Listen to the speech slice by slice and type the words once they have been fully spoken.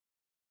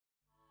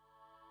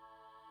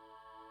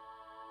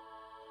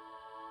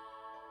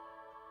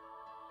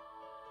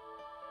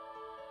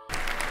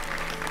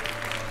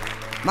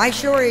My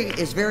story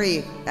is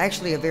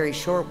actually a very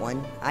short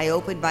one. I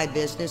opened my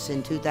business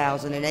in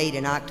 2008,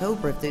 in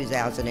October of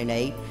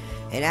 2008,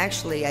 and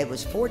actually I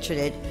was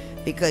fortunate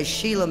because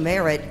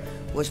Schloemer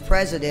was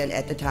president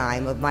at the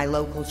time of my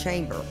local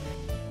chamber.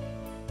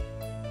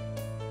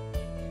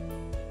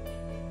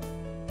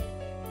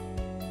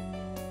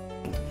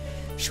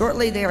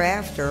 Shortly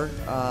thereafter,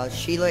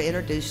 Sheila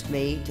introduced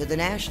me to the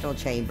National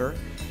Chamber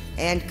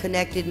and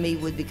connected me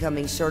with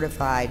becoming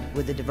certified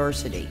with the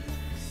diversity,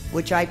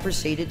 which I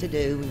proceeded to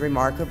do,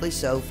 remarkably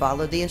so,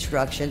 followed the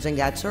instructions and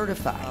got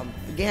certified.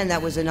 Again,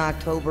 that was in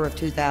October of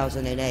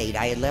 2008.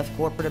 I had left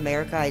corporate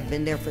America. I had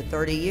been there for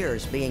 30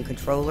 years, being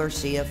controller,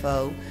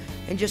 CFO,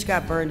 and just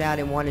got burned out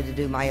and wanted to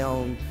do my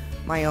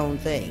own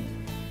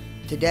thing.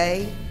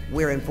 Today,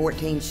 we're in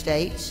 14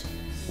 states.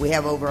 We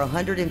have over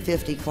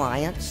 150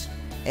 clients.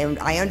 And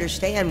I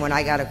understand when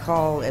I got a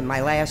call in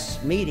my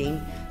last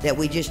meeting that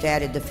we just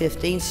added the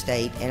 15th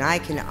state, and I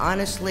can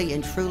honestly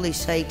and truly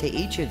say to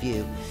each of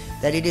you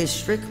that it is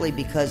strictly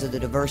because of the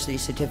diversity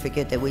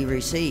certificate that we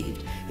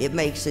received. It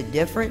makes a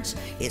difference,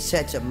 it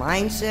sets a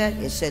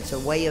mindset, it sets a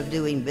way of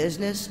doing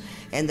business,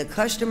 and the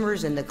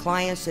customers and the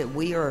clients that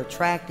we are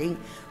attracting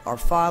are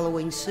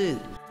following suit.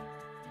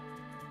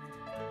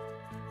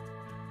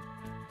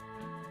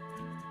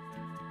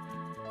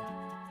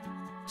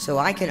 So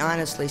I can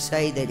honestly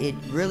say that it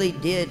really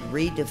did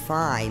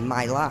redefine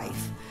my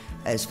life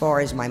as far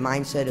as my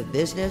mindset of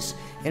business,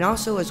 and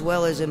also as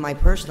well as in my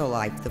personal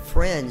life. The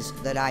friends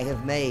that I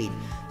have made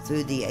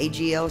through the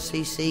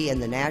AGLCC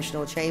and the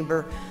National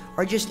Chamber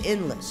are just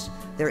endless.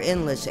 They're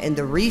endless, and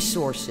the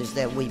resources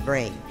that we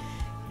bring.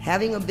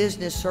 Having a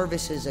business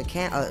services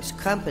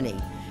company,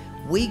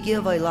 we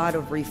give a lot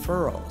of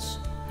referrals,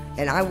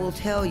 and I will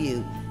tell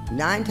you,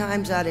 9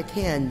 times out of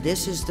 10,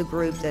 this is the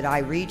group that I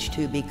reach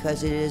to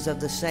because it is of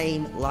the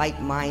same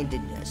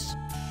like-mindedness.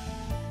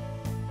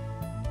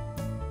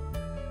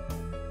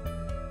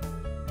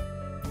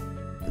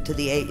 To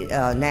the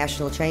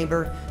National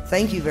Chamber,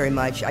 thank you very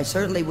much. I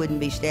certainly wouldn't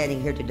be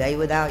standing here today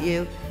without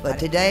you, but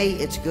today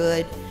it's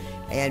good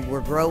and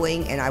we're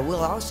growing, and I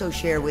will also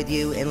share with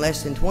you, in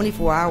less than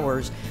 24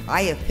 hours,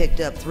 I have picked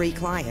up 3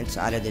 clients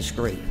out of this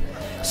group.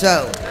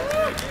 So,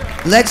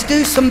 let's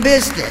do some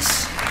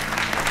business.